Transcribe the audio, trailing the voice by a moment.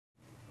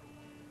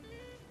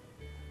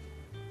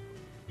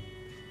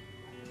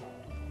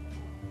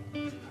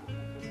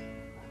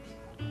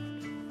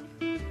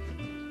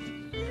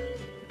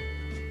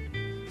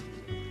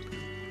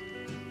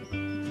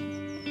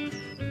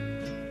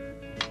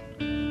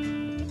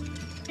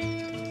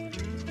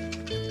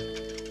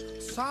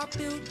Saw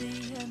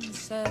beauty in the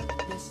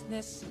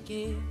selflessness of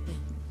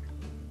giving.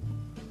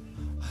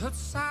 Heard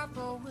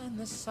sorrow in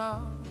the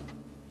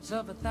songs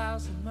of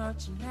 1,000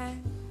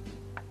 merchantmen,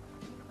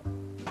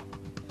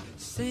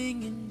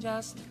 singing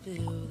just to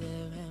fill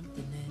their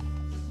emptiness.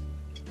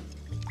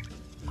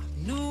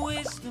 Knew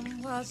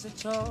wisdom was a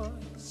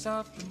choice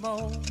of the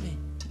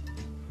moment,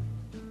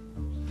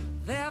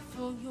 there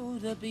for you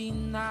to be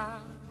now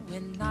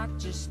and not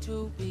just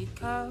to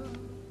become.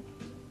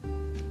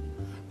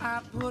 I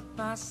put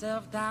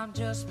myself down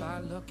just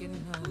by looking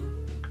up.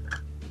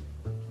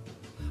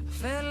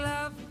 Felt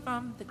love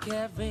from the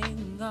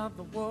caring of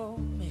a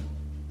woman.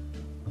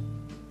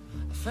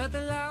 I felt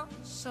the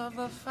loss of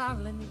a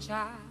fallen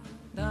child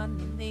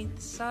underneath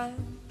the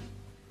sun.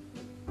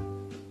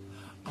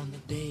 On the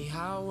day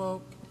I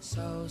woke,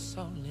 so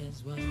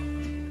soulless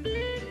one.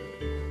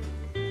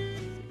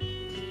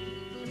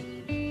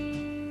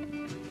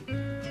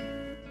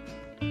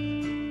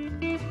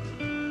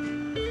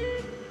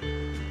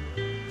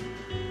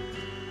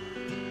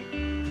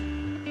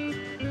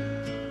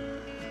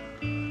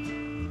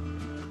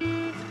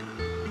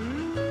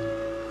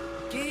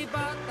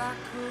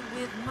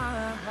 With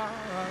my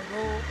heart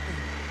open,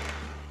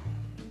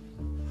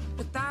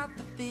 without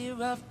the fear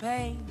of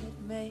pain it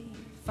may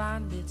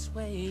find its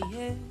way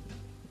in.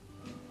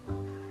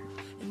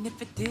 And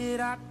if it did,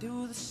 I'd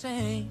do the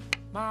same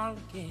all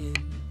again.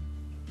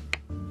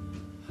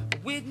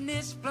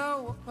 Witness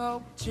flow of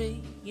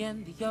poetry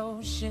in the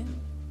ocean,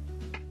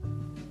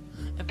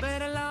 and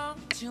read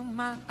along till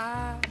my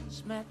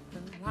eyes met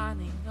the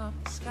lining of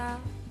the sky.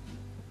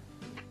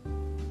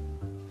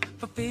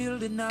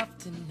 Fulfilled enough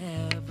to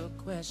never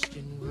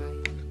question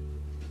why.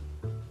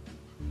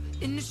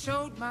 And I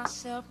showed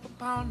myself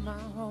upon my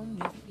own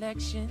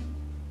reflection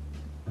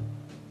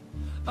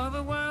of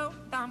a world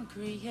I'm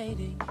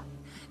creating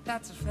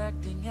that's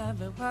affecting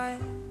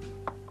everyone.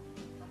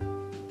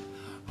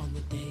 On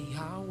the day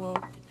I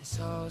woke, I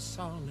saw us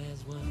all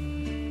as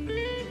one.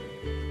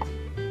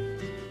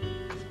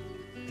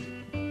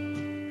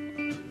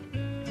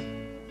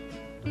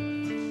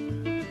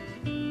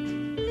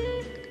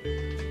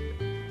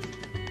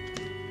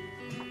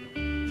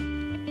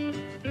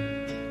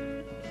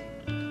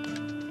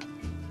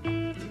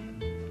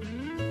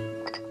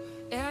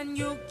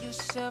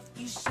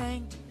 You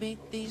sang to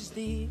beat these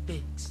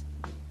lyrics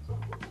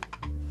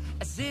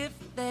as if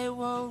they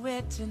were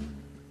written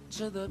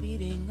to the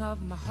beating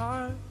of my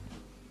heart.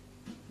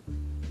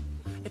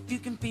 If you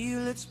can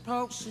feel its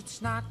pulse,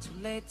 it's not too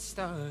late to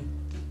start.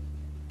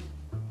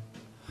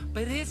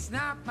 But it's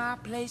not my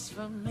place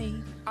for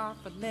me to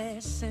offer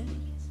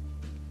lessons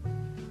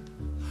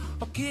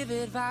or give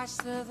advice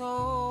to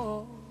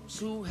those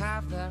who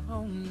have their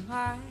own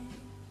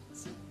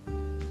lives.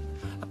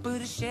 But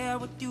to share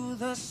with you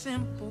the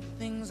simple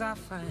things I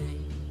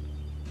find.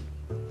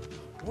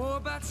 Oh,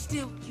 but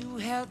still you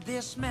held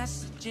this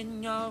message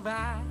in your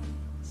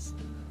eyes.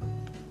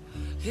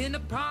 In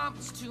a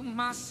promise to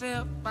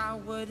myself I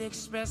would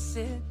express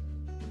it,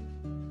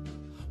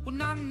 well,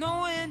 not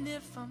knowing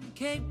if I'm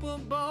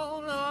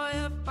capable or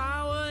if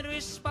I would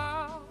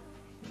respond.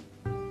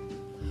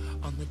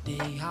 On the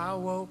day I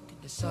woke,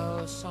 the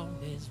soul song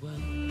is one.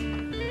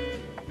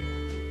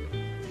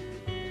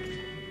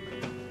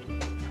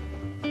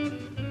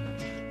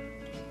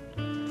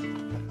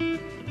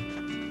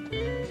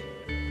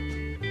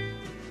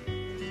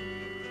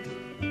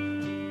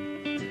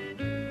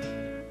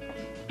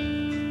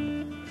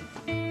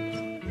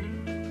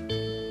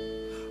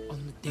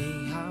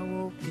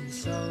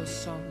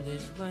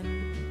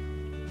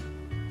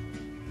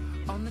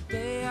 On the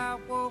day I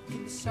woke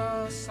and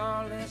saw us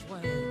all as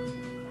one.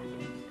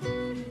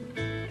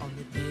 On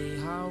the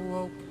day I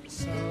woke and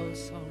saw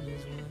us all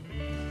as one.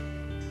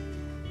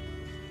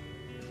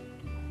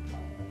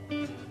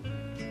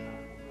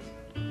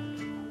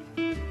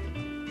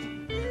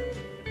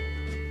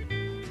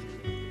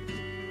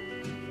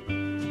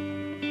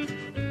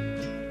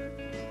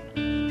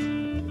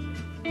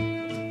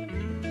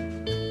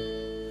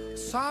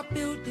 Saw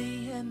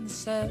beauty in the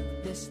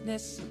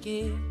selflessness of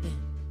giving.